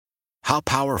How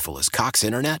powerful is Cox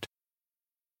Internet?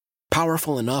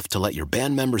 Powerful enough to let your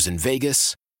band members in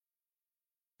Vegas,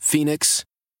 Phoenix,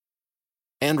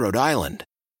 and Rhode Island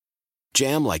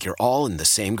jam like you're all in the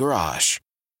same garage.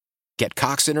 Get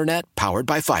Cox Internet powered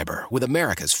by fiber with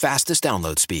America's fastest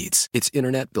download speeds. It's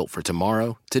internet built for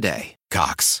tomorrow, today.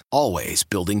 Cox, always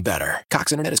building better.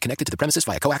 Cox Internet is connected to the premises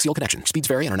via coaxial connection. Speeds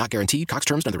vary and are not guaranteed. Cox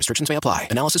terms and other restrictions may apply.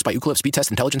 Analysis by Ookla Speed Test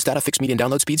Intelligence Data. Fixed median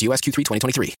download speeds. US Q3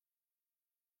 2023.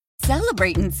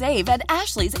 Celebrate and save at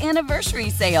Ashley's Anniversary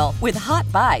Sale. With Hot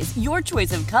Buys, your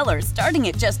choice of colors starting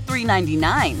at just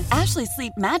 $3.99. Ashley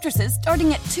Sleep mattresses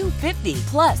starting at $2.50.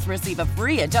 Plus, receive a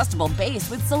free adjustable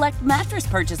base with select mattress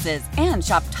purchases. And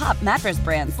shop top mattress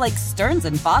brands like Stearns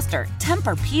 & Foster,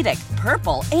 Tempur-Pedic,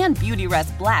 Purple, and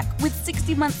Beautyrest Black with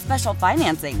 60-month special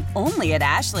financing. Only at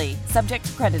Ashley. Subject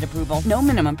to credit approval. No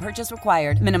minimum purchase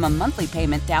required. Minimum monthly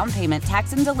payment, down payment,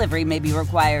 tax, and delivery may be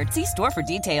required. See store for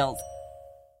details.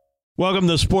 Welcome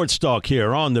to Sports Talk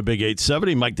here on the Big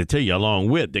 870. Mike Detillier along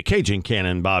with the Cajun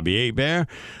Cannon, Bobby Hebert.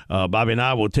 Bobby and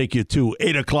I will take you to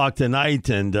 8 o'clock tonight.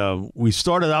 And we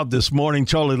started out this morning,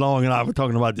 Charlie Long and I were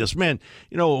talking about this. Man,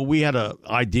 you know, we had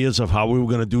ideas of how we were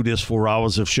going to do this 4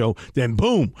 hours of show. Then,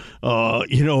 boom,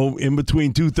 in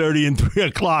between 2:30 and 3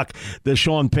 o'clock, the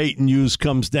Sean Payton news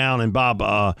comes down. And,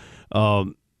 Bob,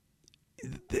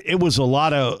 it was a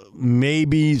lot of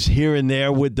maybes here and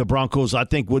there with the Broncos. I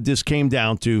think what this came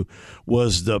down to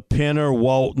was the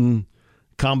Penner-Walton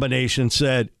combination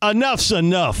said, enough's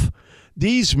enough.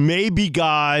 These maybe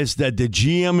guys that the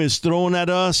GM is throwing at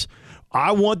us,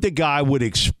 I want the guy with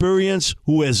experience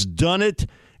who has done it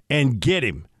and get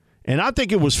him. And I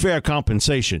think it was fair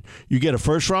compensation. You get a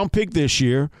first-round pick this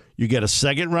year. You get a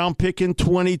second-round pick in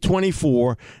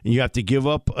 2024, and you have to give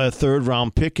up a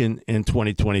third-round pick in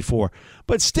 2024.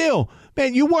 But still,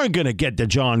 man, you weren't going to get the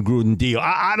John Gruden deal.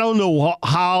 I don't know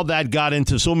how that got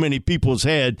into so many people's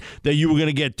head that you were going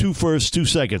to get 2 firsts, 2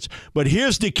 seconds. But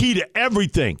here's the key to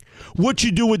everything. What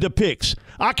you do with the picks.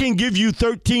 I can give you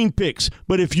 13 picks,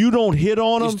 but if you don't hit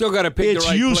on them,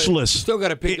 it's useless. You still got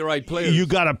to pick the right players. You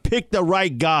got to pick the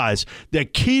right guys. The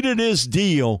key to this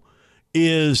deal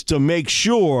is to make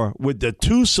sure with the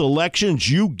 2 selections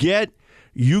you get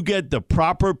the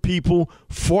proper people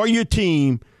for your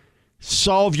team.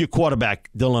 Solve your quarterback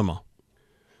dilemma.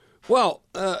 Well,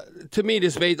 to me,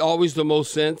 this made always the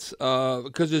most sense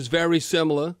because it's very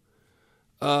similar.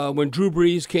 When Drew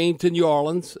Brees came to New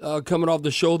Orleans, coming off the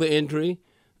shoulder injury,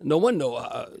 no one knew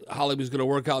how he was going to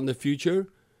work out in the future.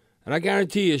 And I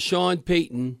guarantee you, Sean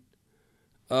Payton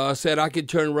said I could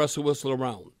turn Russell Wilson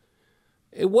around.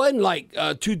 It wasn't like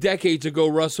 2 decades ago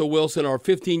Russell Wilson or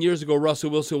 15 years ago Russell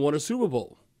Wilson won a Super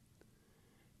Bowl.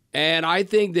 And I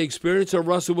think the experience of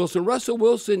Russell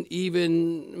Wilson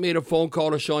even made a phone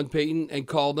call to Sean Payton and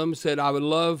called him, said, I would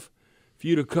love for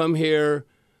you to come here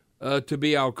to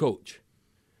be our coach.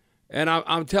 And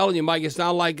I'm telling you, Mike, it's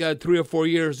not like 3 or 4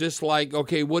 years. It's like,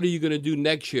 okay, what are you going to do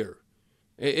next year?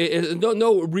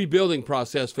 No rebuilding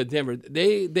process for Denver.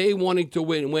 They wanting to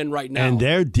win right now. And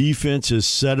their defense is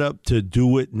set up to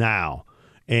do it now.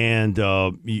 And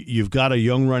you've got a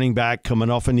young running back coming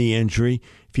off a knee injury.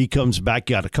 If he comes back,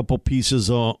 you got a couple pieces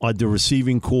on the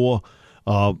receiving core.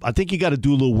 I think you got to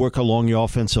do a little work along your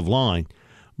offensive line.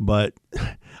 But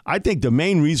I think the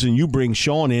main reason you bring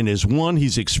Sean in is, one,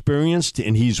 he's experienced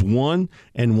and he's won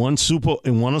a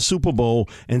Super Bowl.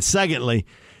 And secondly,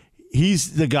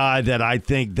 he's the guy that I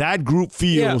think that group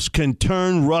feels can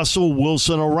turn Russell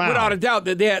Wilson around. Without a doubt,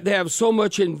 that they have so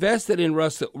much invested in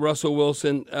Russell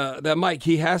Wilson that, Mike,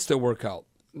 he has to work out.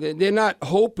 They're not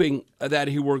hoping that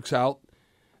he works out.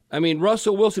 I mean,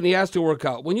 Russell Wilson, he has to work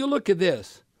out. When you look at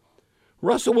this,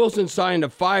 Russell Wilson signed a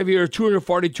 5-year,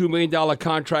 $242 million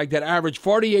contract that averaged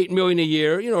 $48 million a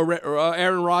year. You know,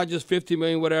 Aaron Rodgers, $50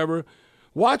 million, whatever.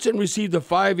 Watson received a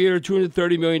 5-year,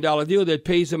 $230 million deal that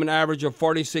pays him an average of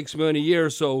 $46 million a year.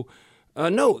 So,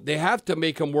 no, they have to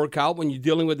make him work out when you're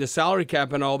dealing with the salary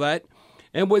cap and all that.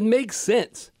 And what makes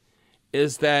sense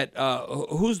is that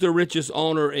who's the richest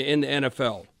owner in the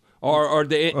NFL? Or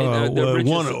the richest?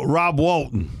 One, Rob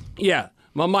Walton. Yeah.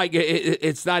 Mike,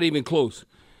 it's not even close.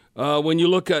 When you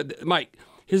look at Mike,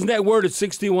 his net worth is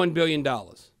 $61 billion.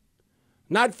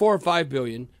 Not $4 or $5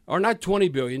 billion, or not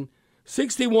 $20 billion.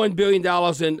 $61 billion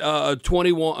in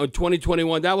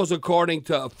 2021. That was according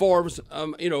to Forbes,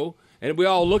 and we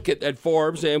all look at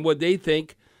Forbes and what they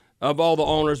think of all the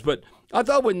owners. But I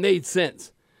thought what made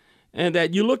sense, and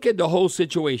that you look at the whole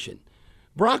situation.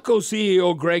 Broncos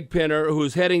CEO Greg Penner,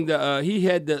 who's heading he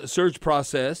had the search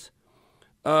process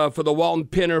for the Walton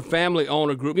Penner family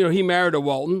owner group. You know, he married a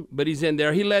Walton, but he's in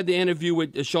there. He led the interview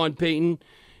with Sean Payton.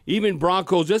 even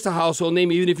Broncos, just a household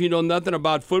name, even if you know nothing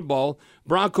about football.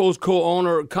 Broncos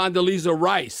co-owner Condoleezza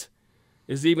Rice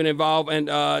is even involved, and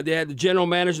they had the general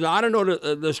manager. Now, I don't know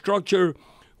the structure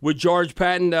with George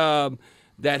Patton,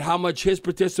 that how much his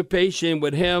participation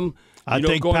with him. I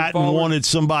think Patton wanted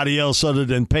somebody else other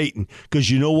than Peyton, because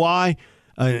you know why?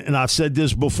 And I've said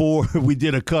this before. We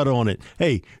did a cut on it.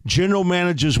 Hey, general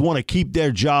managers want to keep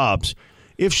their jobs.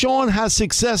 If Sean has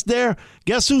success there,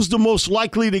 guess who's the most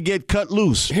likely to get cut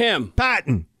loose? Him.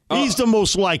 Patton. He's the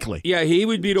most likely. Yeah, he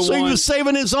would be the one. So he was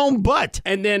saving his own butt.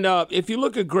 And then if you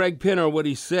look at Greg Penner, what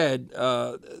he said,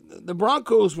 the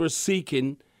Broncos were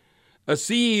seeking a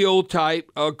CEO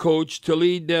type coach to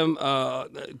lead them,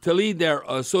 to lead their,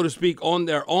 so to speak, on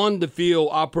their on-the-field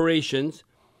operations.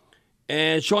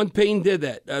 And Sean Payton did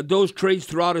that. Those traits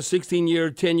throughout a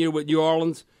 16-year tenure with New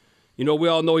Orleans. You know, we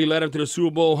all know he led them to the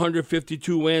Super Bowl,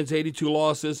 152 wins, 82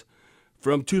 losses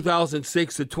from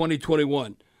 2006 to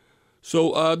 2021.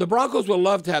 So the Broncos would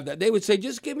love to have that. They would say,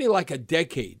 just give me like a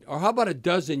decade, or how about a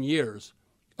dozen years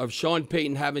of Sean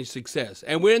Payton having success.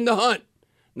 And we're in the hunt.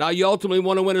 Now, you ultimately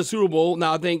want to win a Super Bowl.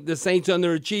 Now, I think the Saints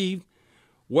underachieved,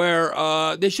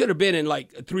 where they should have been in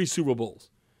like 3 Super Bowls.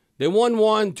 They won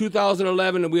one,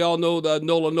 2011, and we all know the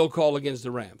no call against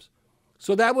the Rams.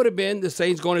 So that would have been the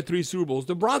Saints going to 3 Super Bowls.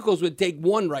 The Broncos would take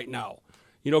 1 right now,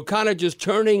 you know, kind of just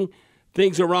turning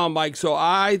things around, Mike. So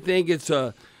I think it's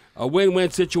a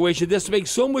win-win situation. This makes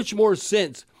so much more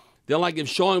sense than like if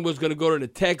Sean was going to go to the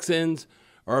Texans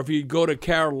or if he'd go to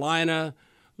Carolina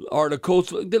or the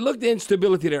Colts. Look at the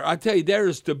instability there. I tell you, there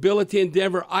is stability in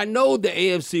Denver. I know the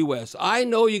AFC West. I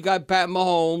know you got Pat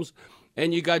Mahomes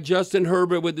and you got Justin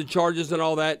Herbert with the Chargers and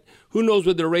all that. Who knows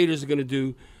what the Raiders are going to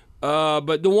do.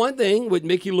 But the one thing with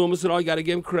Mickey Loomis and all, you got to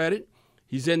give him credit,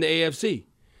 he's in the AFC.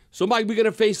 So, Mike, we're going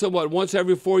to face him, once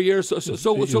every 4 years?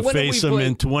 So when face him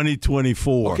in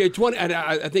 2024. Okay, and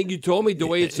I think you told me the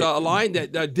way it's aligned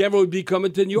that Denver would be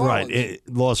coming to New Orleans. Right.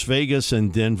 Las Vegas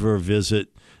and Denver visit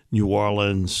New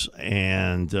Orleans,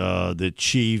 and the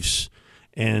Chiefs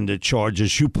and the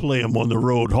Chargers. You play them on the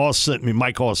road.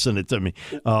 Mike Hoss sent it to me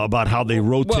about how they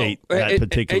rotate that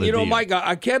particular And you know, deal. Mike,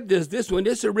 I kept this when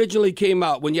this originally came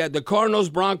out, when you had the Cardinals,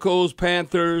 Broncos,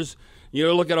 Panthers.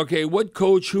 You look at, okay, what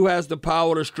coach, who has the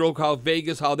power to stroke how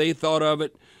Vegas, how they thought of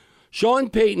it. Sean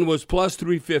Payton was plus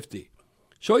 350.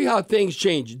 Show you how things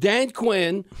change. Dan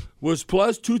Quinn was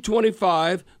plus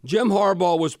 225. Jim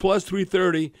Harbaugh was plus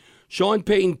 330. Sean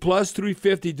Payton plus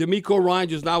 350. DeMeco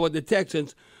Ryans is now with the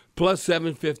Texans, plus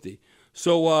 750.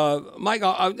 So, Mike,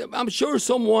 I'm sure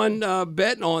someone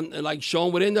bet on, like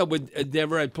Sean would end up with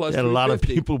Denver at plus 350. A lot of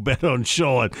people bet on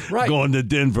Sean going to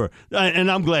Denver.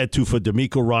 And I'm glad, too, for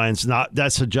DeMeco Ryans.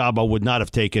 That's a job I would not have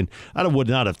taken. I would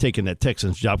not have taken that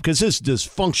Texans job because it's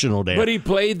dysfunctional there. But he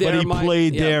played there,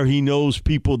 Mike. There. He knows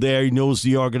people there. He knows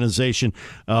the organization.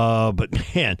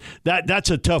 But, man, that's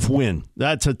a tough win.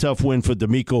 That's a tough win for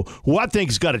DeMeco, who I think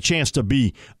has got a chance to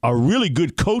be a really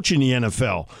good coach in the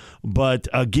NFL. But,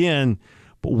 again,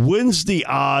 when's the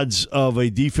odds of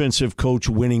a defensive coach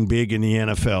winning big in the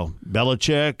NFL?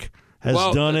 Belichick has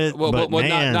done it, but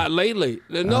man. Not lately.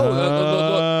 No,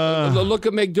 look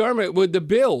at McDermott with the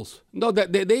Bills. No,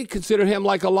 they consider him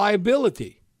like a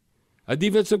liability, a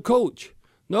defensive coach.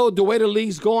 No, the way the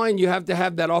league's going, you have to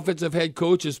have that offensive head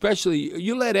coach, especially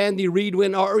you let Andy Reid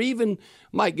win, or even,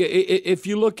 Mike, if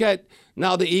you look at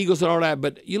now the Eagles and all that,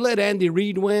 but you let Andy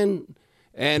Reid win,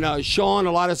 and Sean,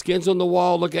 a lot of skins on the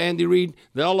wall. Look at Andy Reid.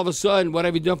 Then all of a sudden, what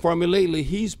have you done for me lately?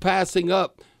 He's passing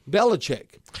up Belichick.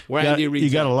 Andy Reid's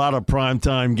you got a lot of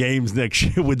primetime games next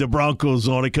year with the Broncos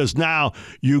on it because now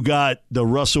you got the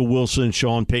Russell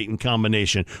Wilson-Sean Payton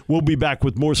combination. We'll be back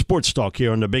with more sports talk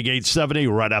here on the Big 870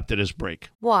 right after this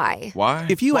break. Why?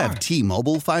 If you have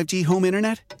T-Mobile 5G home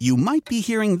internet, you might be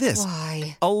hearing this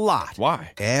a lot.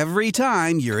 Why? Every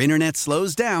time your internet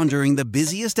slows down during the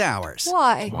busiest hours.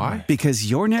 Why?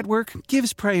 Because your network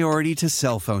gives priority to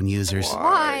cell phone users.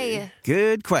 Why?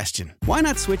 Good question. Why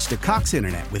not switch to Cox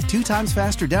Internet with 2 times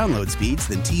faster download speeds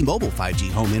than T-Mobile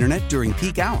 5G home internet during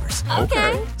peak hours?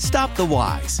 Okay. Stop the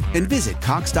whys and visit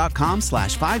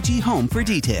cox.com/5G home for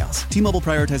details. T-Mobile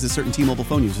prioritizes certain T-Mobile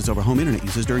phone users over home internet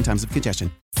users during times of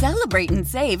congestion. Celebrate and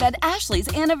save at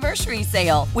Ashley's Anniversary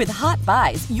Sale. With Hot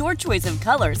Buys, your choice of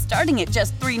colors starting at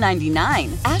just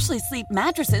 $3.99. Ashley Sleep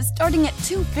mattresses starting at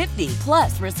 $2.50.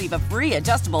 Plus, receive a free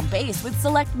adjustable base with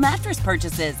select mattress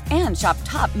purchases. And shop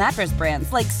top mattress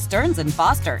brands like Stearns &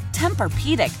 Foster,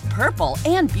 Tempur-Pedic, Purple,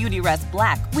 and Beautyrest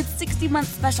Black with 60-month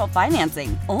special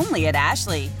financing. Only at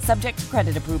Ashley. Subject to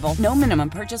credit approval. No minimum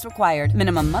purchase required.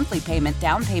 Minimum monthly payment,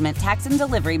 down payment, tax, and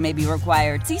delivery may be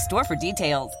required. See store for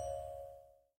details.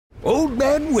 Old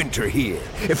Man Winter here.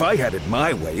 If I had it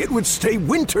my way, it would stay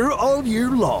winter all year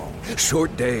long.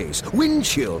 Short days, wind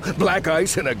chill, black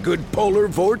ice, and a good polar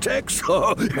vortex.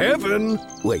 Oh, heaven!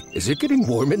 Wait, is it getting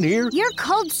warm in here? Your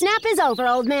cold snap is over,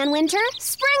 Old Man Winter.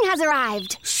 Spring has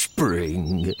arrived.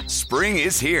 Spring. Spring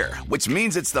is here, which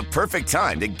means it's the perfect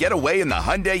time to get away in the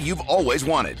Hyundai you've always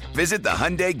wanted. Visit the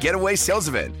Hyundai Getaway Sales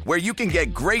Event, where you can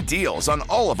get great deals on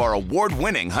all of our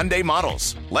award-winning Hyundai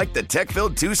models, like the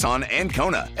tech-filled Tucson and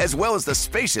Kona, as well as the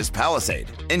spacious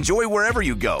Palisade. Enjoy wherever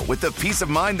you go with the peace of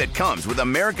mind that comes with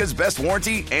America's best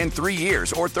warranty and 3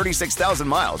 years or 36,000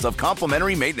 miles of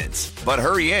complimentary maintenance. But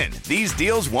hurry in, these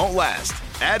deals won't last.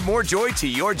 Add more joy to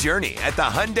your journey at the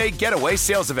Hyundai Getaway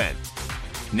Sales Event.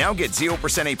 Now get 0%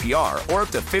 APR or up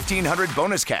to $1,500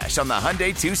 bonus cash on the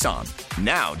Hyundai Tucson.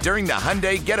 Now, during the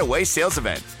Hyundai Getaway Sales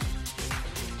Event.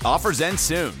 Offers end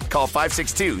soon. Call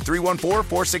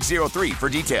 562-314-4603 for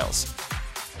details.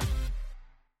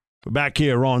 We're back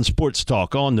here on Sports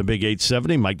Talk on the Big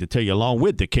 870. Mike Detillier along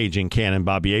with the Cajun Cannon,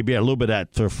 Bobby Abia. A little bit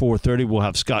at 4:30. We'll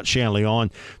have Scott Shanley on,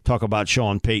 talk about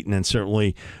Sean Payton and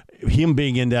certainly him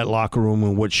being in that locker room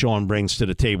and what Sean brings to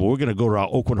the table. We're going to go to our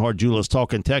Oakland Heart Jewelers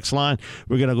talking text line.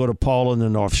 We're going to go to Paul in the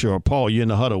North Shore. Paul, you're in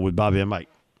the huddle with Bobby and Mike.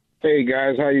 Hey,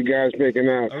 guys. How you guys making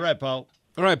out? All right, Paul.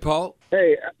 All right, Paul.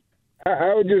 Hey,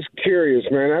 I was just curious,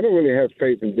 man. I don't really have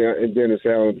faith in Dennis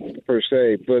Allen per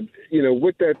se, but,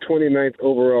 with that 29th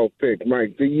overall pick,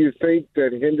 Mike, do you think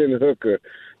that Hendon Hooker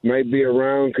might be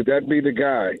around? Could that be the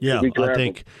guy? Yeah,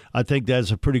 I think that's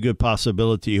a pretty good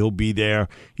possibility. He'll be there.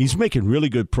 He's making really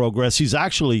good progress. He's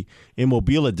actually in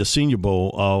Mobile at the Senior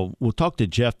Bowl. We'll talk to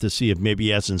Jeff to see if maybe he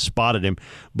hasn't spotted him.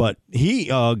 But he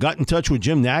got in touch with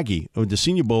Jim Nagy of the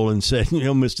Senior Bowl and said,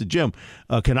 Mr. Jim,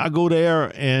 can I go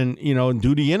there and,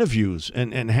 do the interviews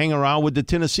and hang around with the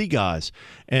Tennessee guys?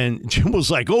 And Jim was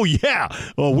like, oh, yeah,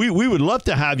 we would love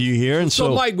to have you here. And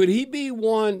so Mike, would he be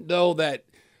one, though, that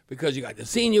 – because you got the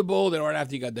Senior Bowl, then right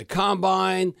after you got the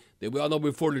Combine, that we all know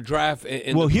before the draft.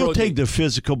 And he'll take the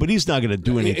physical, but he's not going to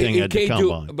do anything at the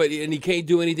Combine. And he can't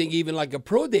do anything even like a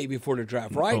pro day before the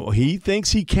draft, right? Oh, he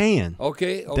thinks he can.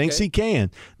 Okay. Thinks he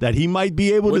can. That he might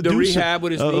be able to do rehab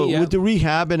with his knee, with the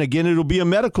rehab, and again, it'll be a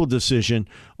medical decision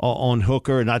on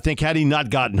Hooker. And I think had he not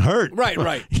gotten hurt, right,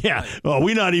 yeah. Right. Well,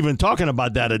 we're not even talking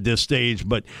about that at this stage.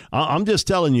 But I'm just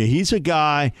telling you, he's a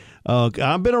guy.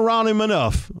 I've been around him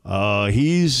enough.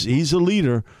 He's a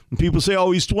leader. And people say, oh,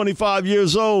 he's 25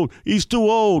 years old. He's too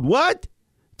old. What?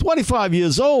 25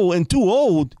 years old and too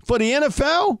old for the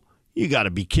NFL? You got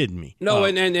to be kidding me. No,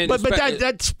 but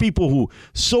that's people who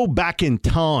so back in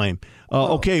time.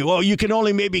 Okay, well, you can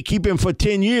only maybe keep him for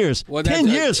 10 years. Well, 10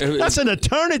 years, that's an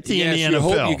eternity in the NFL. You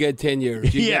hope you get 10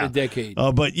 years. You get a decade.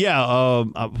 But,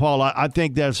 Paul, I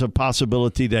think there's a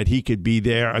possibility that he could be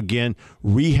there. Again,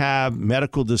 rehab,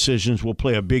 medical decisions will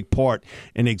play a big part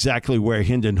in exactly where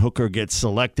Hendon Hooker gets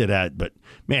selected at. But,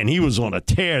 man, he was on a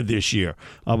tear this year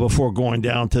before going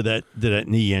down to that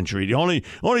knee injury. The only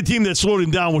team that slowed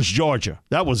him down was Georgia.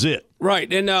 That was it.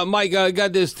 Right, and Mike, I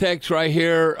got this text right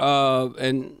here,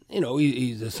 and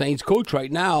he's a Saints coach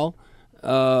right now,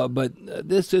 but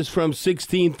this is from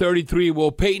 1633.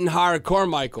 Will Peyton hire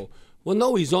Carmichael? Well,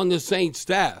 no, he's on the Saints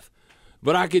staff,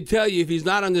 but I can tell you if he's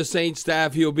not on the Saints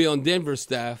staff, he'll be on Denver's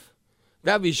staff.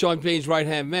 That'd be Sean Payton's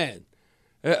right-hand man.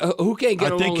 Who can't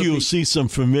get along? I think you'll see some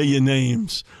familiar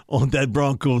names on that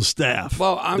Broncos staff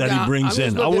that he brings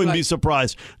in. I wouldn't be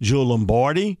surprised. Joe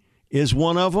Lombardi is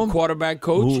one of them. Quarterback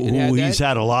coach. Who he's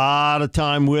had a lot of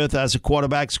time with as a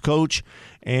quarterback's coach.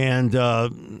 And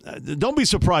don't be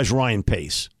surprised Ryan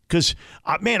Pace. Because,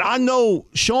 I know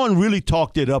Sean really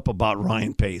talked it up about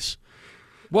Ryan Pace.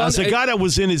 Well, as a guy that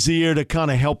was in his ear to kind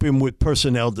of help him with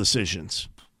personnel decisions.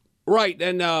 Right.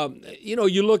 And,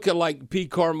 you look at like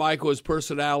Pete Carmichael, his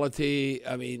personality.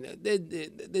 I mean,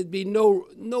 there'd be no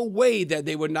way that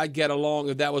they would not get along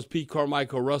if that was Pete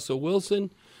Carmichael, Russell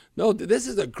Wilson. No, this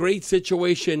is a great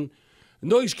situation.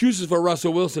 No excuses for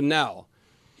Russell Wilson now.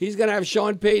 He's going to have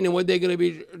Sean Payton and what they're going to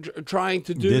be trying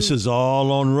to do. This is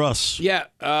all on Russ. Yeah,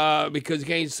 because you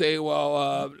can't say,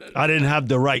 well... I didn't have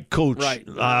the right coach, right.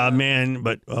 Man,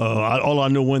 but all I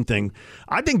know one thing.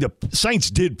 I think the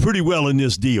Saints did pretty well in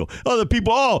this deal. Other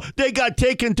people, they got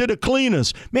taken to the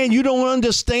cleaners. Man, you don't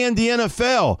understand the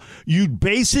NFL. You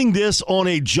basing this on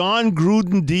a John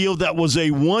Gruden deal that was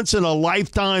a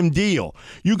once-in-a-lifetime deal.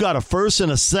 You got a first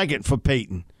and a second for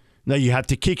Peyton. Now, you have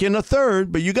to kick in a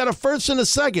third, but you got a first and a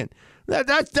second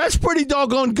That's pretty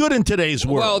doggone good in today's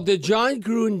world. Well, the John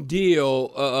Gruden deal,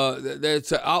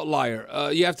 that's an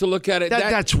outlier. You have to look at it.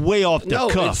 That's way off the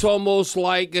cuff. It's almost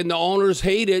like, and the owners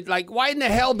hate it. Like, why in the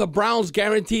hell the Browns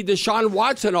guaranteed Deshaun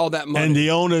Watson all that money? And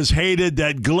the owners hated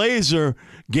that Glazer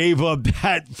gave up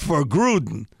that for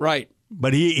Gruden. Right.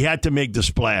 But he had to make the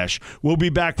splash. We'll be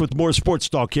back with more sports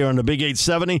talk here on the Big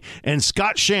 870 and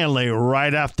Scott Shanley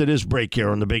right after this break here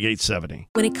on the Big 870.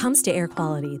 When it comes to air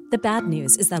quality, the bad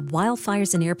news is that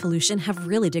wildfires and air pollution have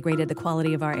really degraded the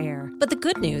quality of our air. But the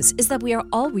good news is that we are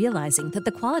all realizing that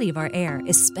the quality of our air,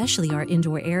 especially our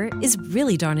indoor air, is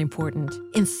really darn important.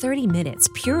 In 30 minutes,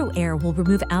 Puro Air will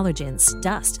remove allergens,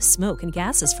 dust, smoke, and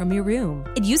gases from your room.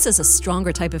 It uses a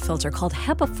stronger type of filter called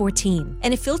HEPA 14,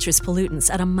 and it filters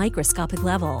pollutants at a microscopic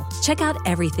level. Check out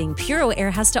everything Puro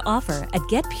Air has to offer at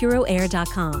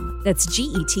getpuroair.com. That's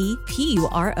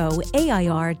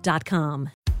GetPuroAir.com.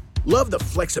 Love the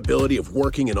flexibility of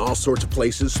working in all sorts of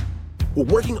places? Well,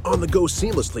 working on the go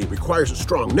seamlessly requires a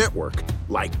strong network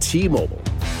like T-Mobile.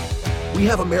 We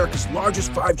have America's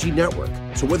largest 5G network,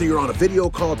 so whether you're on a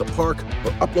video call at the park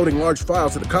or uploading large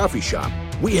files at the coffee shop,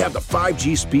 we have the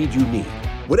 5G speed you need.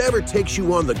 Whatever takes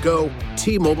you on the go,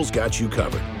 T-Mobile's got you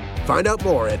covered. Find out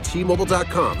more at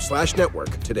T-Mobile.com/network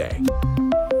today.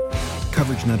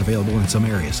 Coverage not available in some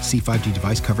areas. See 5G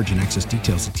device coverage and access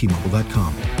details at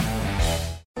T-Mobile.com.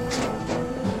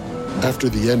 After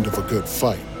the end of a good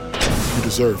fight, you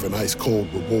deserve an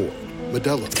ice-cold reward.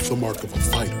 Modelo is the mark of a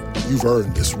fighter. You've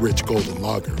earned this rich golden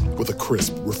lager with a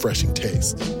crisp, refreshing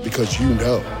taste. Because you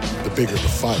know, the bigger the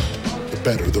fight, the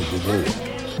better the reward.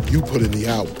 You put in the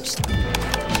hours,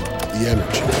 the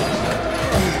energy,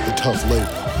 the tough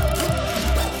labor.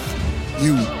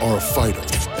 You are a fighter,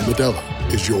 and Modelo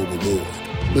is your reward.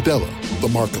 Modelo, the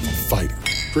mark of a fighter.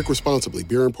 Drink responsibly.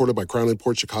 Beer imported by Crown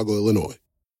Imports, Chicago, Illinois.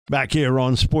 Back here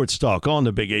on Sports Talk on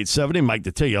the Big 870, Mike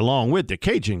Detillier along with the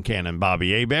Cajun Cannon,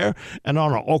 Bobby Hebert, and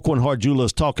on our Aucoin Hart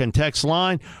Jewelers talk and text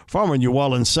line, former New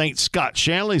Orleans Saint Scott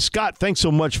Shanley. Scott, thanks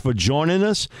so much for joining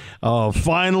us.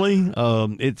 Finally,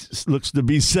 it looks to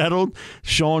be settled.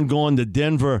 Sean going to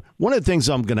Denver. One of the things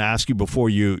I'm going to ask you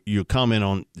before you comment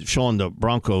on Sean the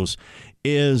Broncos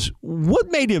is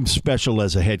what made him special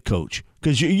as a head coach?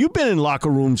 Because you've been in locker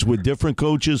rooms with different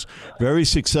coaches, very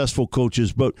successful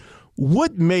coaches, but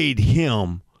what made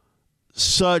him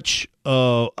such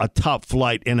a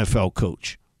top-flight NFL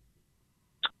coach?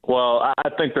 Well, I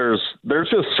think there's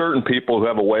just certain people who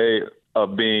have a way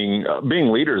of being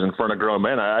leaders in front of grown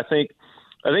men. I think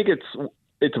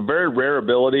it's a very rare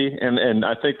ability, and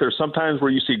I think there's sometimes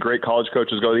where you see great college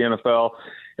coaches go to the NFL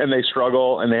and they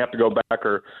struggle and they have to go back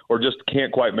or just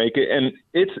can't quite make it. And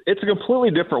it's a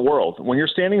completely different world. When you're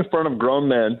standing in front of grown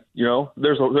men, you know,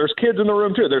 there's kids in the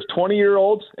room too. There's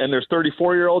 20-year-olds and there's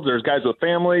 34-year-olds. There's guys with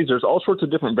families. There's all sorts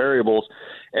of different variables.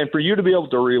 And for you to be able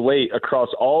to relate across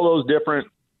all those different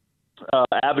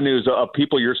avenues of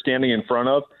people you're standing in front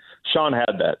of, Sean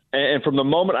had that. And from the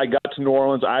moment I got to New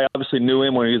Orleans, I obviously knew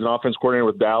him when he was an offense coordinator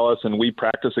with Dallas, and we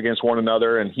practiced against one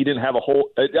another, and he didn't have a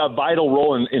vital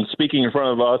role in speaking in front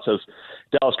of us as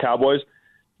Dallas Cowboys.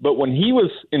 But when he was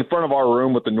in front of our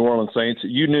room with the New Orleans Saints,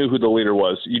 you knew who the leader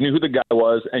was. You knew who the guy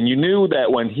was, and you knew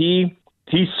that when he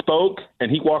spoke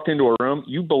and he walked into a room,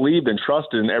 you believed and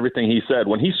trusted in everything he said.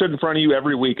 When he stood in front of you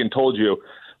every week and told you,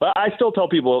 but I still tell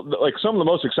people, like, some of the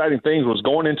most exciting things was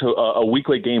going into a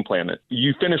weekly game plan.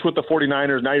 You finish with the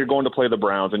 49ers, now you're going to play the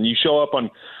Browns, and you show up on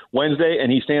Wednesday,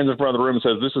 and he stands in front of the room and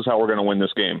says, this is how we're going to win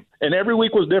this game. And every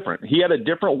week was different. He had a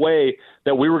different way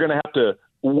that we were going to have to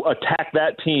attack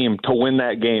that team to win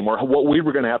that game, or what we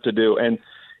were going to have to do. And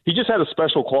he just had a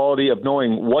special quality of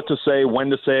knowing what to say, when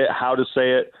to say it, how to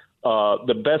say it.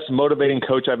 The best motivating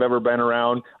coach I've ever been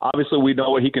around. Obviously, we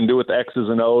know what he can do with the X's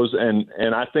and O's, and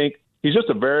I think he's just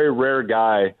a very rare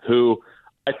guy who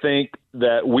I think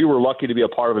that we were lucky to be a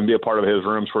part of and be a part of his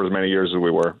rooms for as many years as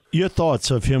we were. Your thoughts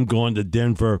of him going to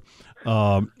Denver?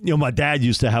 My dad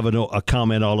used to have a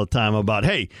comment all the time about,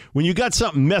 hey, when you got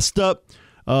something messed up,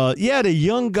 the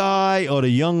young guy or the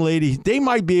young lady, they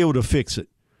might be able to fix it.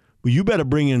 But you better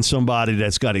bring in somebody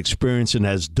that's got experience and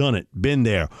has done it, been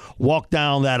there, walked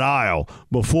down that aisle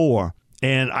before.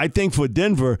 And I think for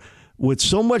Denver, with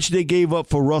so much they gave up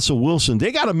for Russell Wilson,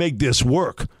 they got to make this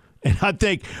work. And I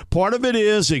think part of it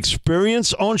is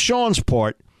experience on Sean's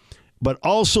part, but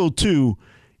also, too,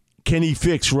 can he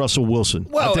fix Russell Wilson?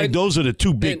 Well, I think those are the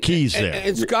two big keys there.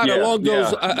 And Scott,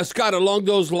 along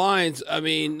those lines, I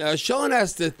mean, Sean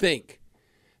has to think.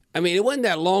 I mean, it wasn't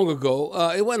that long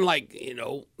ago. It wasn't like,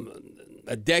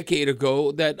 a decade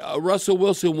ago that Russell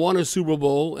Wilson won a Super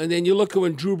Bowl. And then you look at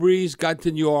when Drew Brees got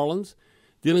to New Orleans,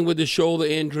 dealing with the shoulder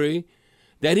injury.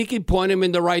 that he can point him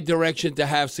in the right direction to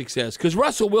have success. Because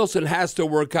Russell Wilson has to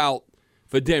work out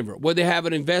for Denver. Well, they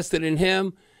haven't invested in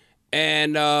him.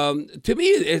 And to me,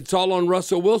 it's all on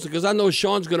Russell Wilson because I know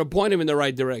Sean's going to point him in the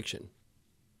right direction.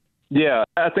 Yeah,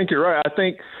 I think you're right. I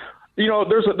think,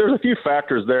 there's a few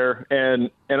factors there.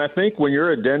 And I think when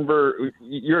you're a Denver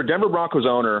Broncos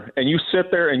owner and you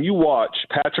sit there and you watch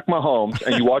Patrick Mahomes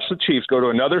and you watch the Chiefs go to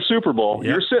another Super Bowl,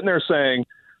 You're sitting there saying,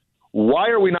 why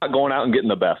are we not going out and getting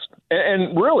the best?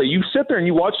 And really, you sit there and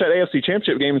you watch that AFC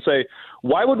Championship game and say,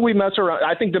 why would we mess around?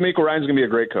 I think DeMeco Ryans going to be a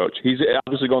great coach. He's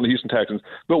obviously going to the Houston Texans,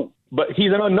 but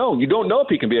he's an unknown. You don't know if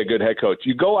he can be a good head coach.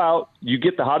 You go out, you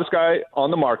get the hottest guy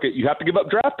on the market. You have to give up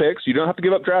draft picks. You don't have to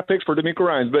give up draft picks for DeMeco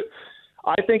Ryans. But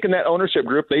I think in that ownership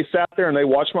group, they sat there and they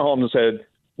watched Mahomes and said,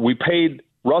 we paid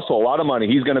Russell a lot of money.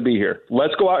 He's going to be here.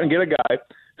 Let's go out and get a guy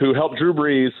who helped Drew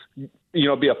Brees,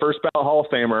 be a first ballot Hall of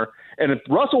Famer. And if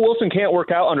Russell Wilson can't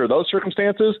work out under those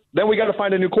circumstances, then we got to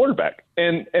find a new quarterback.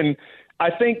 And I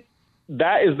think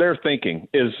that is their thinking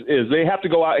is they have to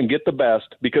go out and get the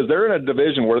best because they're in a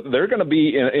division where they're going to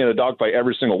be in a dogfight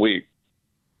every single week.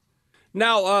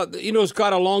 Now,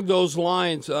 Scott, along those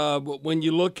lines, when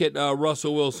you look at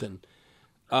Russell Wilson,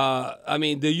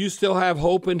 do you still have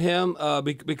hope in him?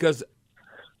 Because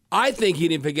I think he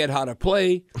didn't forget how to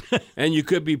play, and you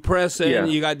could be pressing. Yeah.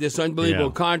 You got this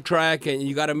unbelievable contract, and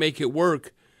you got to make it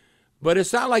work. But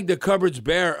it's not like the cupboard's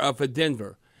bare for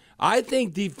Denver. I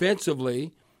think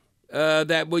defensively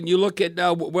that when you look at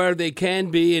where they can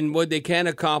be and what they can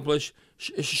accomplish,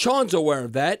 Sean's aware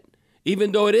of that,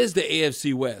 even though it is the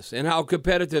AFC West and how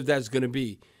competitive that's going to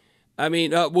be.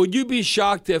 Would you be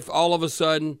shocked if all of a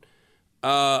sudden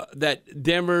that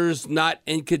Denver's not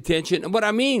in contention? But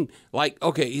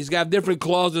he's got different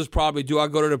clauses probably. Do I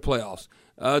go to the playoffs?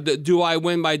 Do I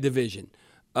win my division?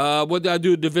 What do I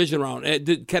do division round?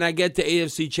 Can I get to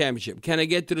AFC Championship? Can I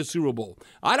get to the Super Bowl?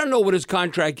 I don't know what his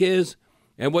contract is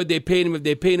and what they paid him. If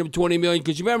they paid him $20 million,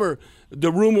 because you remember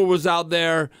the rumor was out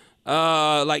there.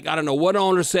 I don't know what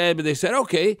owner said, but they said,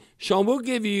 okay, Sean, we'll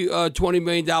give you $20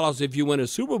 million if you win a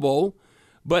Super Bowl.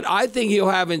 But I think he'll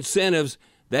have incentives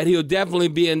that he'll definitely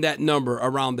be in that number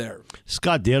around there.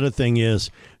 Scott, the other thing is,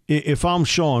 if I'm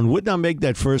Sean, wouldn't I make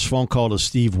that first phone call to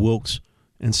Steve Wilks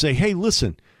and say, hey,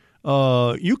 listen,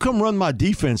 you come run my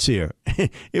defense here.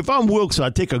 If I'm Wilks, I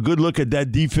take a good look at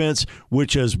that defense,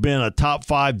 which has been a top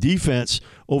 5 defense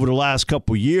over the last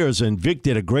couple of years, and Vic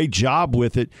did a great job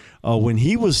with it when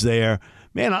he was there.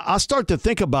 Man, I start to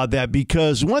think about that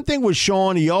because one thing with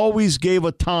Sean, he always gave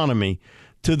autonomy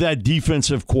to that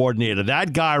defensive coordinator.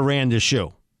 That guy ran the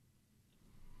show.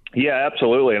 Yeah,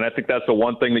 absolutely. And I think that's the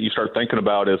one thing that you start thinking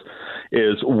about is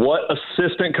what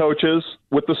assistant coaches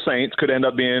with the Saints could end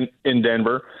up being in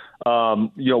Denver.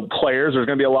 Players, there's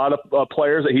going to be a lot of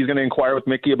players that he's going to inquire with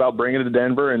Mickey about bringing to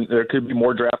Denver, and there could be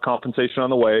more draft compensation on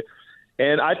the way.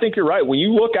 And I think you're right. When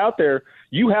you look out there,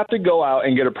 you have to go out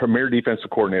and get a premier defensive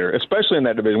coordinator, especially in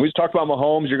that division. We just talked about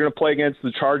Mahomes. You're going to play against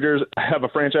the Chargers, have a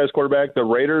franchise quarterback. The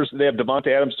Raiders, they have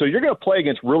Devontae Adams. So you're going to play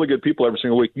against really good people every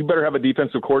single week. You better have a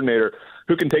defensive coordinator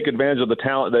who can take advantage of the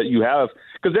talent that you have.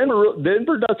 Because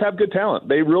Denver does have good talent.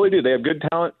 They really do. They have good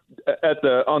talent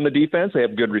on the defense. They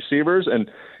have good receivers. And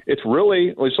it's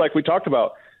like we talked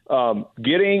about,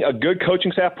 getting a good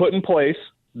coaching staff put in place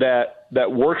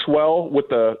that works well with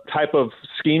the type of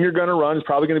scheme you're going to run is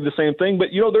probably going to be the same thing. But,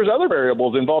 there's other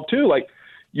variables involved too. Like,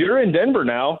 you're in Denver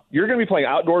now. You're going to be playing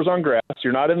outdoors on grass.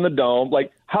 You're not in the dome.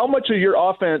 Like, how much of your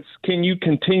offense can you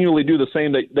continually do the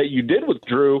same that you did with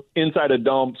Drew inside a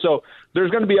dome? So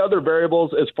there's going to be other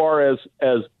variables as far as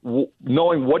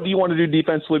knowing what do you want to do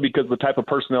defensively because of the type of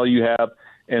personnel you have.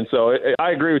 And so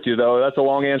I agree with you, though. That's a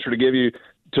long answer to give you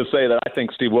to say that I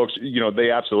think Steve Wilks, they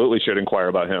absolutely should inquire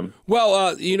about him.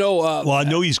 Well, I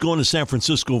know he's going to San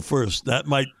Francisco first. That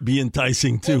might be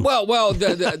enticing too. Well,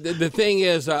 the thing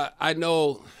is, I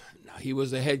know he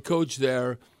was the head coach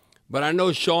there, but I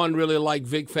know Sean really liked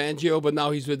Vic Fangio, but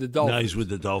now he's with the Dolphins. Now he's with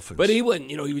the Dolphins. But he wouldn't,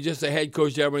 he was just a head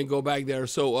coach there and go back there.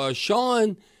 So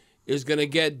Sean is going to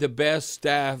get the best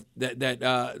staff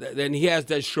then he has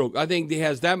that stroke. I think he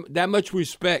has that much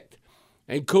respect.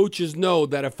 And coaches know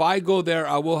that if I go there,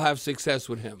 I will have success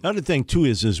with him. Another thing, too,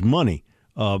 is his money.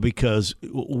 Because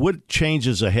what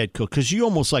changes a head coach? Because you're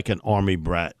almost like an Army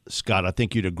brat, Scott. I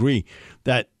think you'd agree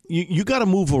that you got to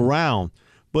move around.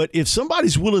 But if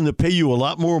somebody's willing to pay you a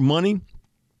lot more money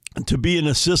to be an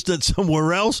assistant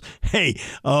somewhere else, hey,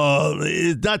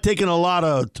 it's not taking a lot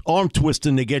of arm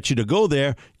twisting to get you to go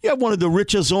there. You have one of the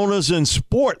richest owners in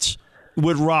sports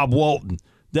with Rob Walton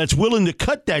that's willing to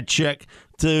cut that check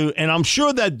and I'm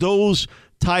sure that those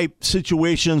type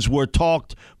situations were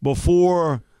talked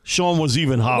before Sean was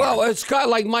even hotter. Well, it's kind of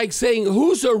like Mike saying,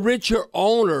 who's a richer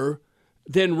owner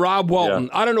than Rob Walton?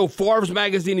 I don't know. Forbes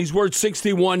magazine, he's worth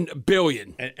 $61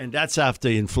 billion. And that's after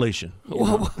inflation.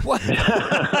 What?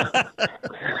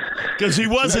 Because he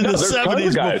was in the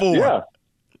 70s before.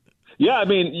 Yeah, I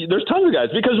mean, there's tons of guys.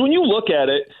 Because when you look at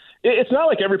it, it's not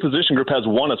like every position group has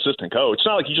one assistant coach. It's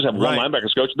not like you just have one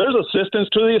linebackers coach. There's assistants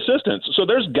to the assistants. So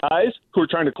there's guys who are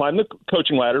trying to climb the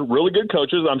coaching ladder, really good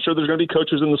coaches. I'm sure there's going to be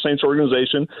coaches in the Saints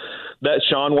organization that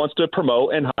Sean wants to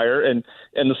promote and hire, and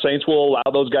the Saints will allow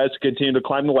those guys to continue to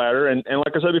climb the ladder. And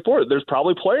like I said before, there's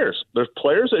probably players. There's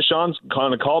players that Sean's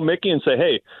going to call Mickey and say,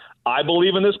 hey, I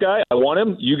believe in this guy. I want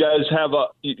him. You guys have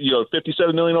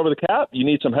 $57 million over the cap. You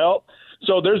need some help.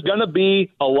 So there's going to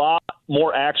be a lot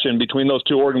more action between those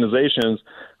two organizations,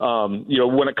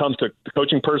 when it comes to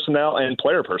coaching personnel and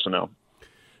player personnel.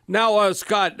 Now,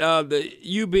 Scott,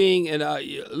 you being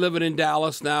living in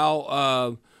Dallas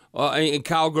now, in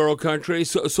cowgirl country.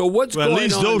 So what's going on? At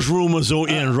least those rumors are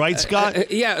in, right, Scott?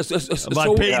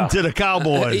 About Peyton to the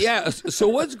Cowboys. So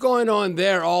what's going on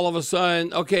there all of a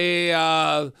sudden? Okay,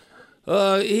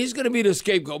 he's going to be the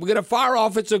scapegoat. We're going to fire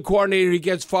offensive coordinator. He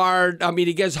gets fired.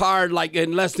 He gets hired like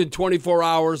in less than 24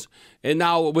 hours, and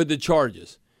now with the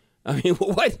charges. I mean,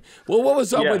 what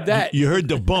was up with that? You heard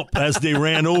the bump as they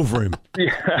ran over him.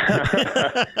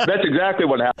 That's exactly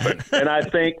what happened. And I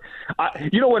think,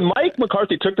 when Mike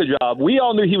McCarthy took the job, we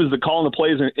all knew he was the calling the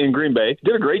plays in Green Bay.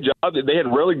 Did a great job. They had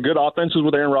really good offenses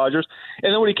with Aaron Rodgers.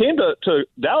 And then when he came to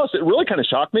Dallas, it really kind of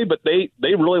shocked me. But they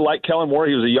really liked Kellen Moore.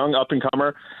 He was a young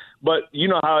up-and-comer. But you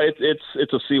know how it's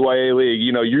a CYA league.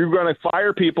 You're going to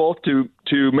fire people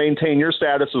to maintain your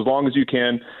status as long as you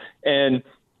can. And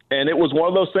it was one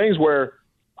of those things where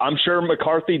I'm sure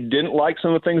McCarthy didn't like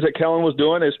some of the things that Kellen was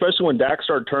doing, especially when Dak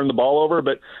started turning the ball over.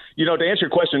 But, to answer your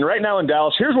question, right now in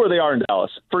Dallas, here's where they are in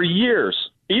Dallas. For years,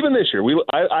 even this year,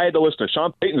 I had to listen to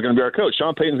Sean Payton's going to be our coach.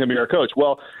 Sean Payton's going to be our coach.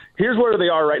 Well, here's where they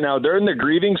are right now. They're in the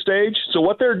grieving stage. So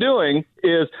what they're doing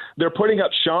is they're putting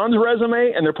up Sean's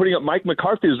resume and they're putting up Mike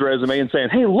McCarthy's resume and saying,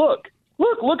 hey, look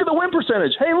at the win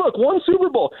percentage. Hey, look, one Super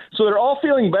Bowl. So they're all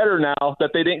feeling better now that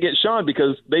they didn't get Sean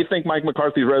because they think Mike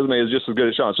McCarthy's resume is just as good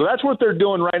as Sean. So that's what they're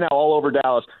doing right now all over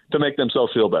Dallas to make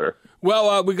themselves feel better.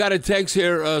 Well, we got a text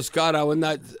here, Scott.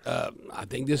 I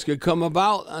think this could come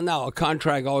about. Now, a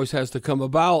contract always has to come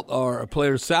about, or a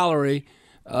player's salary.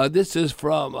 This is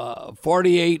from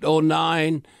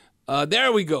 4809.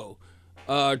 There we go.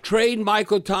 Trade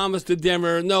Michael Thomas to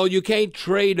Denver. No, you can't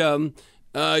trade him.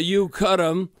 You cut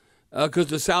him. Because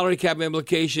the salary cap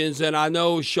implications, and I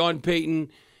know Sean Payton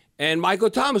and Michael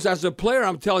Thomas, as a player,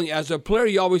 I'm telling you, as a player,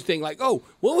 you always think like, oh,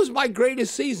 what was my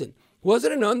greatest season? Was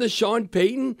it under Sean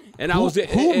Payton? And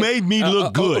who made me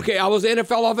look good? Okay, I was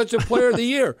NFL Offensive Player of the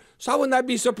Year. So I would not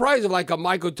be surprised if like a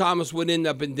Michael Thomas would end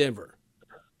up in Denver.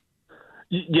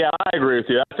 Yeah, I agree with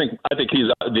you. I think he's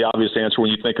the obvious answer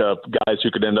when you think of guys who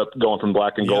could end up going from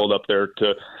black and gold up there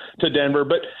to Denver.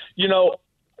 But,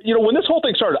 when this whole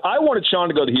thing started, I wanted Sean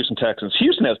to go to Houston Texans.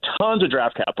 Houston has tons of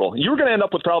draft capital. You were going to end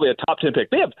up with probably a top 10 pick.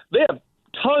 They have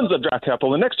tons of draft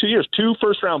capital in the next 2 years, 2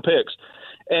 first-round picks.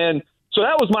 And so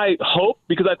that was my hope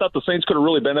because I thought the Saints could have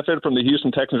really benefited from the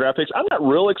Houston Texans draft picks. I'm not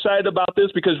real excited about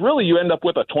this because really you end up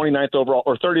with a 29th overall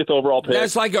or 30th overall pick.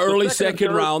 That's like an early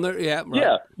second rounder. Yeah, right.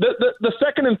 Yeah. The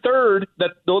second and third,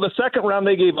 the second round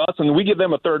they gave us and we give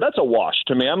them a third, that's a wash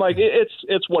to me. I'm like,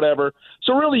 it's whatever.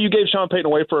 So really you gave Sean Payton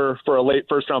away for a late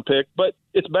first-round pick, but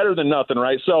it's better than nothing,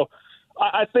 right? So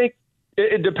I think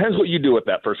it depends what you do with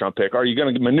that first-round pick. Are you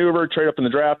going to maneuver, trade up in the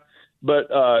draft?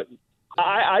 But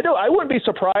I wouldn't be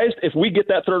surprised if we get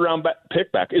that third-round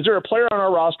pick back. Is there a player on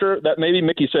our roster that maybe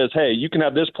Mickey says, hey, you can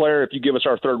have this player if you give us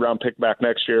our third-round pick back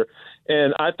next year?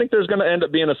 And I think there's going to end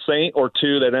up being a Saint or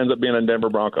two that ends up being a Denver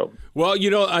Bronco. Well,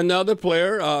 another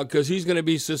player, because he's going to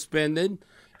be suspended,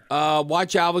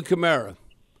 watch Alvin Kamara.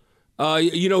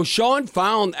 Sean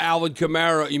found Alvin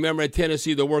Kamara, you remember at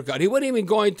Tennessee, the workout. He wasn't even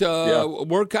going to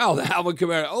work out, Alvin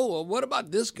Kamara. Oh, well, what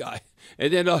about this guy?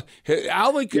 And then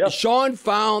Sean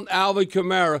found Alvin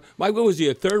Kamara. Mike, what was he,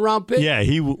 a third-round pick? Yeah,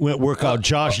 he went work out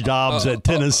Josh Dobbs at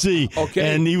Tennessee.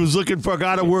 Okay. And he was looking for a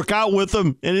guy to work out with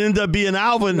him, and it ended up being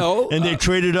Alvin. And they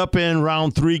traded up in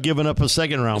round 3, giving up a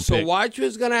second-round pick. So watch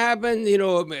what's going to happen.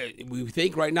 We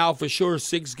think right now for sure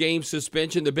 6-game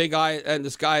suspension. The big eye and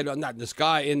the sky, not the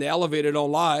sky, in the elevator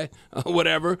don't lie,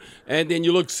 whatever. And then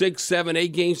you look 6, 7,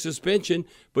 8-game suspension.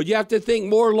 But you have to think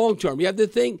more long-term. You have to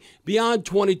think beyond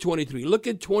 2023. Look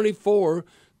at 24,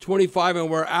 25, and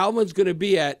where Alvin's going to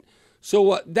be at.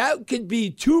 So that could be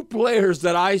 2 players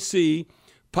that I see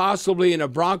possibly in a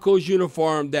Broncos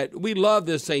uniform that we love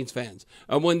as Saints fans,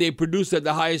 and when they produced at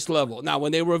the highest level. Now,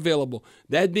 when they were available,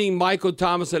 that being Michael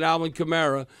Thomas and Alvin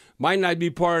Kamara might not be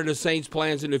part of the Saints'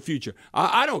 plans in the future.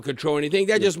 I don't control anything.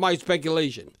 That's just my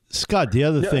speculation. Scott, the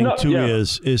other thing,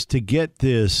 is to get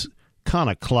this kind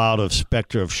of cloud of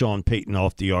specter of Sean Payton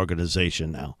off the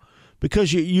organization now.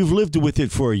 Because you've lived with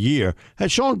it for a year.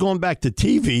 Had Sean gone back to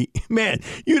TV, man,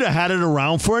 you'd have had it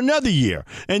around for another year.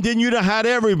 And then you'd have had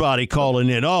everybody calling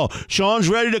in, oh, Sean's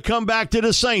ready to come back to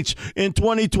the Saints in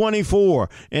 2024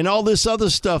 and all this other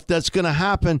stuff that's going to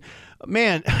happen.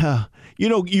 Man,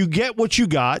 you get what you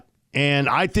got. And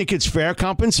I think it's fair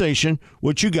compensation,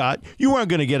 what you got. You weren't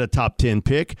going to get a top 10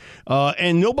 pick.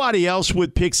 And nobody else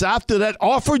with picks after that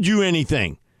offered you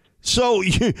anything. So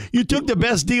you took the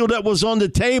best deal that was on the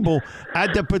table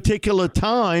at the particular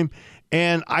time.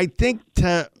 And I think,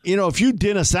 if you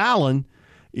Dennis Allen,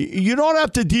 you don't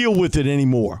have to deal with it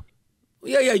anymore.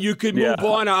 Yeah, you could move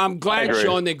on. I'm glad,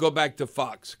 Sean, they go back to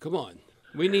Fox. Come on.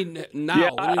 We need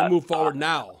now. We need to move forward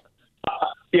now.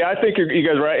 Yeah, I think you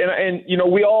guys are right. And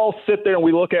we all sit there and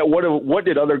we look at what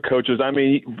did other coaches,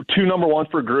 2 number ones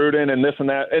for Gruden and this and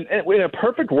that. And in a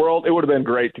perfect world, it would have been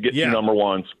great to get 2 number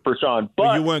ones for Sean.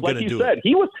 But you weren't like you said,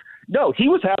 he was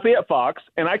happy at Fox,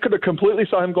 and I could have completely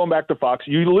saw him going back to Fox.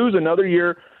 You lose another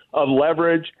year of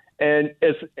leverage, and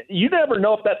you never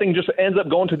know if that thing just ends up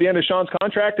going to the end of Sean's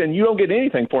contract and you don't get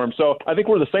anything for him. So I think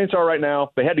where the Saints are right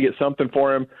now, they had to get something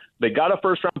for him. They got a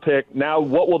first-round pick. Now,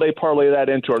 what will they parlay that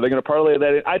into? Are they going to parlay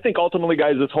that in? I think ultimately,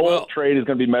 guys, this whole trade is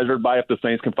going to be measured by if the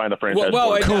Saints can find a franchise.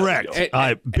 Correct.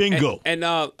 Bingo. And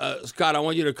Scott, I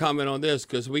want you to comment on this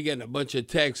because we're getting a bunch of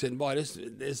texts, and boy,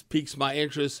 this piques my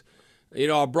interest.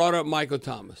 I brought up Michael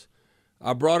Thomas.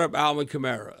 I brought up Alvin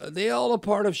Kamara. They all are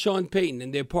part of Sean Payton,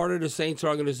 and they're part of the Saints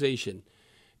organization.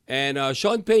 And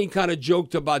Sean Payton kind of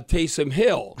joked about Taysom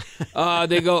Hill.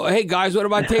 They go, hey, guys, what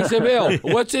about Taysom Hill?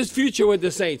 What's his future with the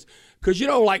Saints? Because,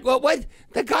 what?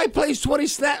 The guy plays 20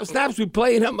 snaps. We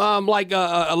playing him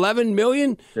 11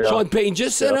 million. Yeah. Sean Payton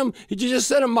just sent him. He just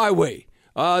sent him my way.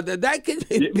 That could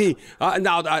be.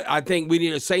 Now, I think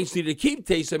Saints need to keep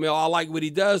Taysom Hill. I like what he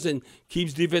does and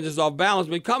keeps defenses off balance.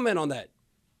 But comment on that.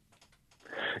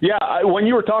 Yeah, when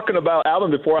you were talking about Alvin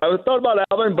before, I thought about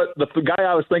Alvin, but the guy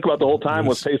I was thinking about the whole time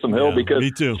was Taysom Hill because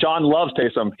Sean loves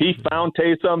Taysom. He found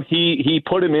Taysom. He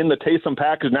put him in the Taysom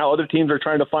package. Now other teams are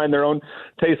trying to find their own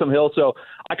Taysom Hill. So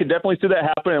I could definitely see that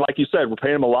happen. And like you said, we're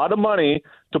paying him a lot of money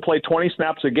to play 20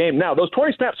 snaps a game. Now, those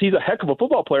 20 snaps, he's a heck of a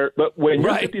football player. But when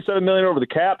you're $57 million over the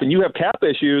cap and you have cap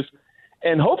issues,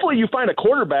 and hopefully you find a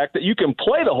quarterback that you can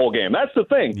play the whole game. That's the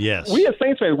thing. Yes. We as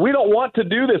Saints fans, we don't want to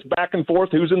do this back and forth,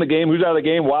 who's in the game, who's out of the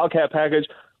game, wildcat package.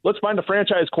 Let's find a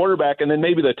franchise quarterback, and then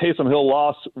maybe the Taysom Hill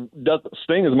loss doesn't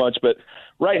sting as much. But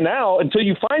right now, until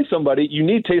you find somebody, you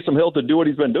need Taysom Hill to do what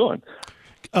he's been doing.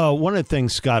 One of the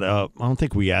things, Scott, I don't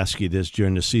think we asked you this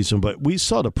during the season, but we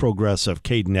saw the progress of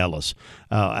Caden Ellis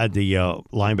at the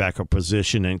linebacker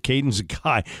position. And Caden's a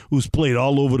guy who's played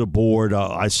all over the board.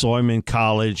 I saw him in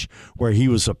college where he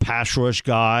was a pass rush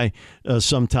guy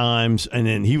sometimes, and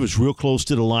then he was real close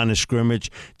to the line of scrimmage,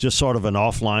 just sort of an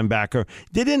off linebacker.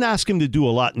 They didn't ask him to do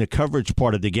a lot in the coverage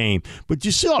part of the game, but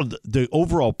you saw the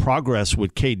overall progress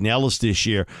with Caden Ellis this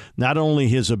year, not only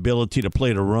his ability to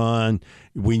play the run,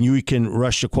 we knew he can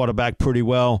rush the quarterback pretty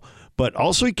well, but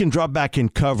also he can drop back in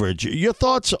coverage. Your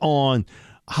thoughts on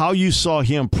how you saw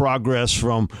him progress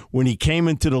from when he came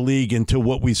into the league into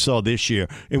what we saw this year?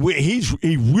 And he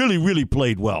really, really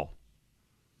played well.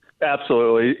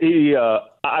 Absolutely.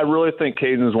 I really think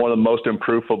Caden is one of the most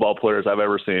improved football players I've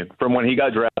ever seen, from when he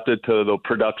got drafted to the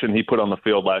production he put on the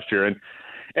field last year.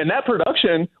 And that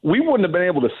production, we wouldn't have been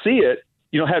able to see it,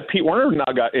 had Pete Werner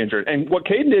not got injured. And what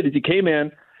Caden did is he came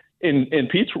in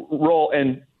Pete's role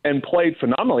and played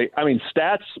phenomenally. I mean,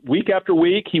 stats week after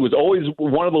week. He was always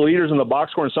one of the leaders in the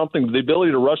box score and something. The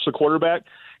ability to rush the quarterback.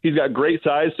 He's got great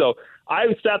size. So I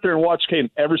sat there and watched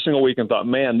Caden every single week and thought,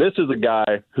 man, this is a guy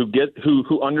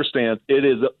who understands it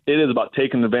is about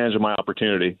taking advantage of my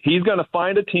opportunity. He's going to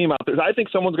find a team out there. I think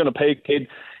someone's going to pay Caden.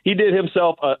 He did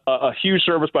himself a huge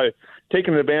service by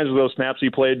taking advantage of those snaps he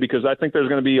played, because I think there's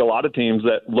going to be a lot of teams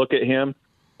that look at him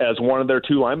as one of their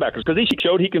 2 linebackers, because he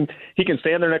showed he can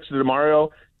stand there next to DeMario,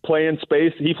 play in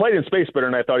space. He played in space better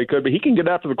than I thought he could, but he can get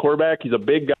after the quarterback. He's a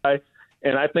big guy,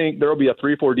 and I think there will be a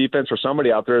 3-4 defense or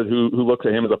somebody out there who looks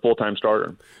at him as a full-time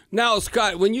starter. Now,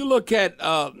 Scott, when you look at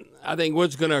I think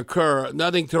what's going to occur,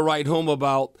 nothing to write home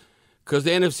about, because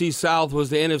the NFC South was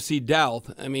the NFC Doubt.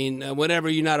 I mean, whenever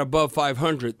you're not above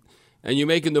 500 and you're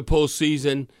making the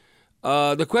postseason,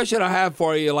 the question I have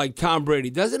for you, like Tom Brady,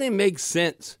 doesn't it make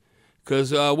sense?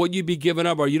 Because what you'd be giving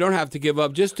up, or you don't have to give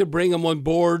up, just to bring them on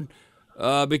board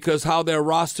because how their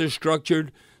roster's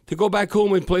structured, to go back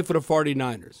home and play for the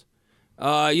 49ers.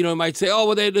 You might say, oh,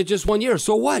 well, they're just 1 year.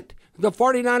 So what? The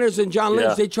 49ers and John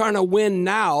Lynch, they're trying to win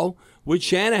now with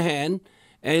Shanahan.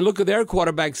 And look at their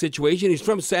quarterback situation. He's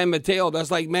from San Mateo. That's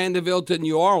like Mandeville to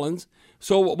New Orleans.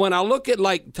 So when I look at,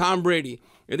 like, Tom Brady,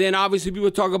 and then obviously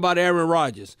people talk about Aaron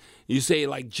Rodgers. You say,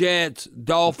 like, Jets,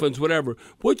 Dolphins, whatever.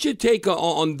 What's your take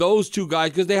on those two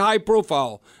guys? Because they're high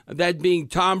profile, that being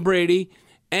Tom Brady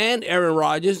and Aaron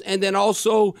Rodgers. And then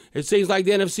also it seems like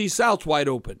the NFC South's wide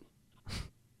open.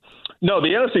 No, the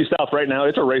NFC South right now,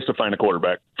 it's a race to find a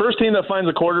quarterback. First team that finds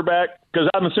a quarterback, because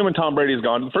I'm assuming Tom Brady's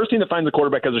gone, the first team that finds a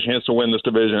quarterback has a chance to win this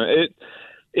division.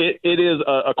 It is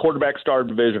a quarterback-starved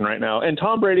division right now. And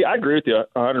Tom Brady, I agree with you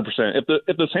 100%. If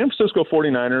the San Francisco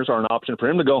 49ers are an option for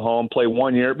him to go home, play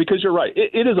 1 year, because you're right,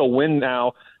 it is a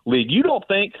win-now league. You don't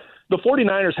think the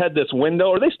 49ers had this window,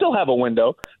 or they still have a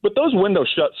window, but those windows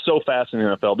shut so fast in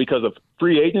the NFL because of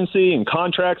free agency and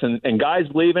contracts and guys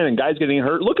leaving and guys getting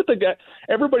hurt. Look at the guy.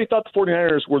 Everybody thought the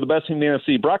 49ers were the best team in the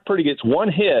NFC. Brock Purdy gets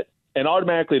one hit, and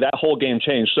automatically that whole game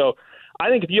changed. So I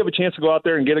think if you have a chance to go out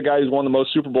there and get a guy who's won the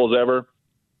most Super Bowls ever,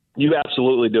 you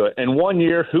absolutely do it. And 1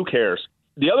 year, who cares?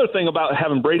 The other thing about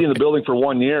having Brady in the building for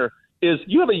 1 year is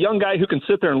you have a young guy who can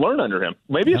sit there and learn under him.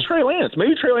 Maybe it's Trey Lance.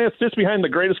 Maybe Trey Lance sits behind the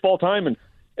greatest of all time and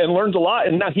learns a lot,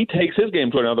 and now he takes his game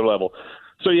to another level.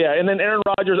 So, yeah, and then Aaron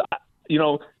Rodgers,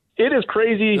 it is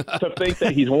crazy to think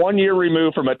that he's 1 year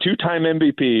removed from a two-time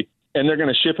MVP, and they're going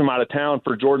to ship him out of town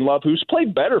for Jordan Love, who's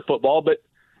played better football, but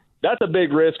that's a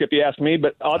big risk if you ask me.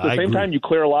 But at the same time, you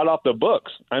clear a lot off the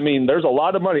books. I mean, there's a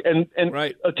lot of money. And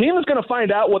a team that's going to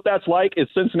find out what that's like is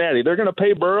Cincinnati. They're going to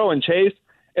pay Burrow and Chase,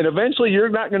 and eventually you're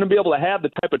not going to be able to have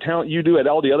the type of talent you do at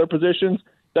all the other positions.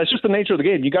 That's just the nature of the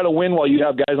game. You got to win while you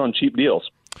have guys on cheap deals.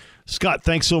 Scott,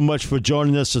 thanks so much for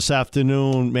joining us this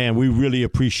afternoon. Man, we really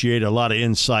appreciate a lot of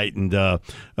insight, and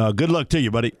good luck to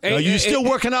you, buddy. Are you still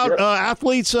working out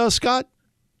athletes, Scott?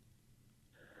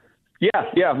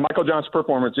 Yeah, Michael Johnson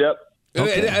Performance, yep.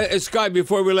 Okay. Scott,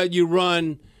 before we let you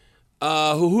run,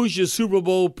 who's your Super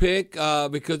Bowl pick?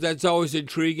 Because that's always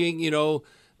intriguing.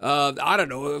 I don't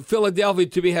know. Philadelphia,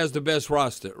 to me, has the best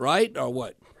roster, right? Or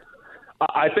what?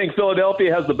 I think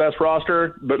Philadelphia has the best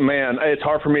roster, but, man, it's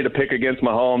hard for me to pick against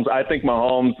Mahomes. I think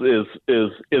Mahomes is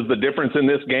the difference in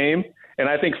this game. And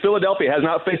I think Philadelphia has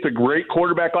not faced a great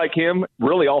quarterback like him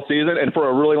really all season and for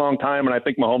a really long time, and I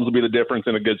think Mahomes will be the difference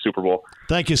in a good Super Bowl.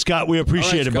 Thank you, Scott. We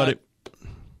appreciate it, buddy.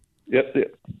 Yep.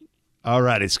 All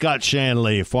righty. Scott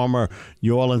Shanley, former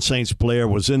New Orleans Saints player,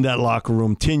 was in that locker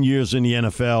room, 10 years in the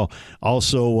NFL,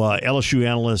 also LSU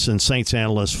analyst and Saints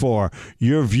analyst for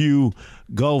Your View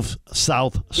Gulf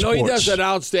South Sports. No, he does an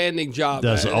outstanding job.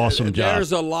 Does an awesome job.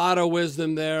 There's a lot of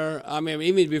wisdom there. I mean,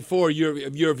 even before your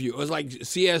View. It was like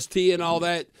CST and all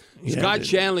that. Yeah, Scott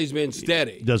Shanley's been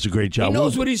steady. Does a great job. He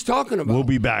knows what he's talking about. We'll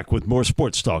be back with more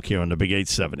Sports Talk here on the Big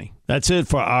 870. That's it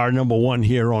for our number one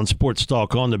here on Sports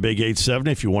Talk on the Big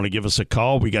 870. If you want to give us a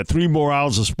call, we got 3 more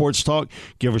hours of Sports Talk.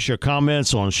 Give us your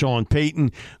comments on Sean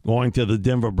Payton going to the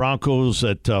Denver Broncos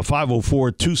at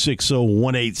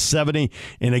 504-260-1870.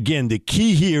 And again, the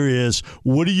key here is,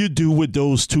 what do you do with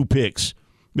those 2 picks?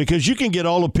 Because you can get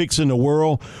all the picks in the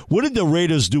world. What did the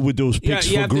Raiders do with those picks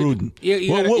for Gruden?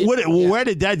 Where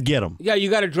did that get them? Yeah, you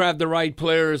got to draft the right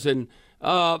players. And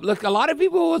look, a lot of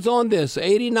people was on this.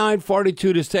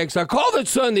 8942 this text. I called it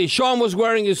Sunday. Sean was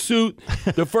wearing his suit.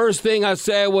 The first thing I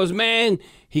said was, man,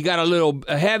 he got a little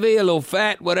heavy, a little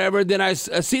fat, whatever. Then I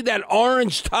see that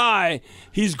orange tie.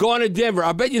 He's going to Denver.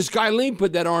 I bet you Skylene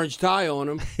put that orange tie on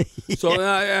him. So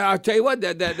I'll tell you what,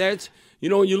 that's...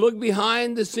 when you look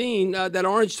behind the scene, that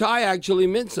orange tie actually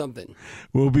meant something.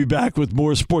 We'll be back with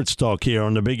more Sports Talk here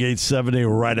on the Big 870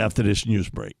 right after this news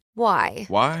break. Why?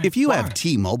 If you have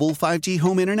T-Mobile 5G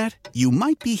home internet, you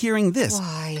might be hearing this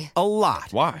a lot.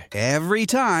 Why? Every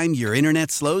time your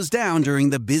internet slows down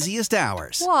during the busiest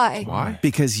hours. Why?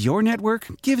 Because your network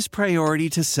gives priority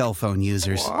to cell phone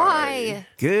users. Why?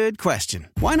 Good question.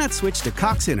 Why not switch to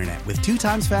Cox Internet with 2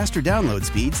 times faster download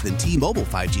speeds than T-Mobile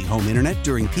 5G home internet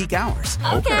during peak hours?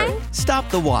 Okay. Stop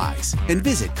the whys and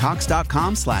visit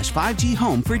Cox.com/5G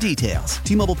home for details.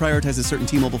 T-Mobile prioritizes certain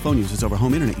T-Mobile phone users over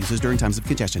home internet users during times of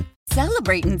congestion. information.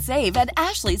 Celebrate and save at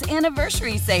Ashley's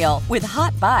Anniversary Sale. With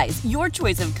Hot Buys, your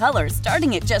choice of colors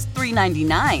starting at just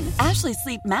 $3.99. Ashley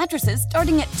Sleep mattresses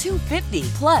starting at $2.50.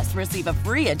 Plus, receive a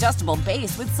free adjustable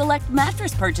base with select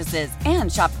mattress purchases.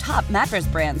 And shop top mattress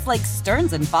brands like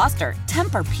Stearns & Foster,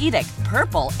 Tempur-Pedic,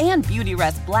 Purple, and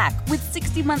Beautyrest Black with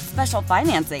 60-month special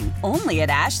financing. Only at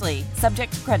Ashley.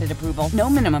 Subject to credit approval. No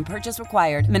minimum purchase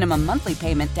required. Minimum monthly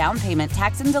payment, down payment,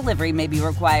 tax, and delivery may be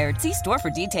required. See store for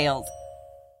details.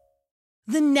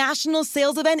 The national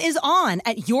sales event is on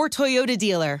at your Toyota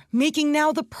dealer, making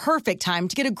now the perfect time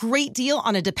to get a great deal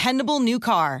on a dependable new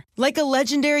car. Like a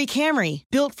legendary Camry,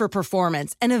 built for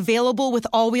performance and available with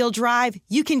all-wheel drive,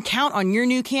 you can count on your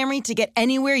new Camry to get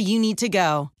anywhere you need to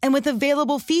go. And with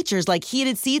available features like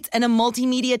heated seats and a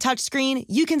multimedia touchscreen,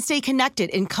 you can stay connected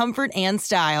in comfort and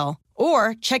style.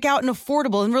 Or check out an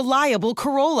affordable and reliable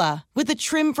Corolla with a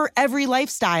trim for every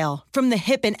lifestyle, from the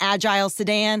hip and agile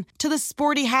sedan to the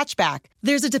sporty hatchback.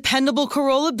 There's a dependable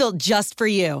Corolla built just for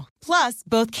you. Plus,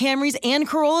 both Camrys and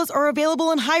Corollas are available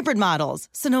in hybrid models,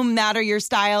 so no matter your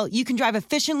style, you can drive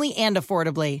efficiently and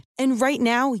affordably. And right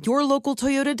now, your local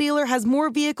Toyota dealer has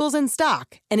more vehicles in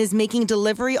stock and is making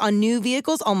delivery on new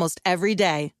vehicles almost every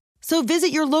day. So visit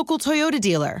your local Toyota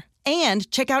dealer. And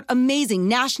check out amazing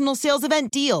national sales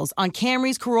event deals on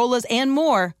Camrys, Corollas, and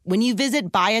more when you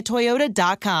visit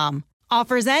buyatoyota.com.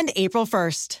 Offers end April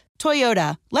 1st.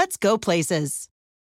 Toyota, let's go places.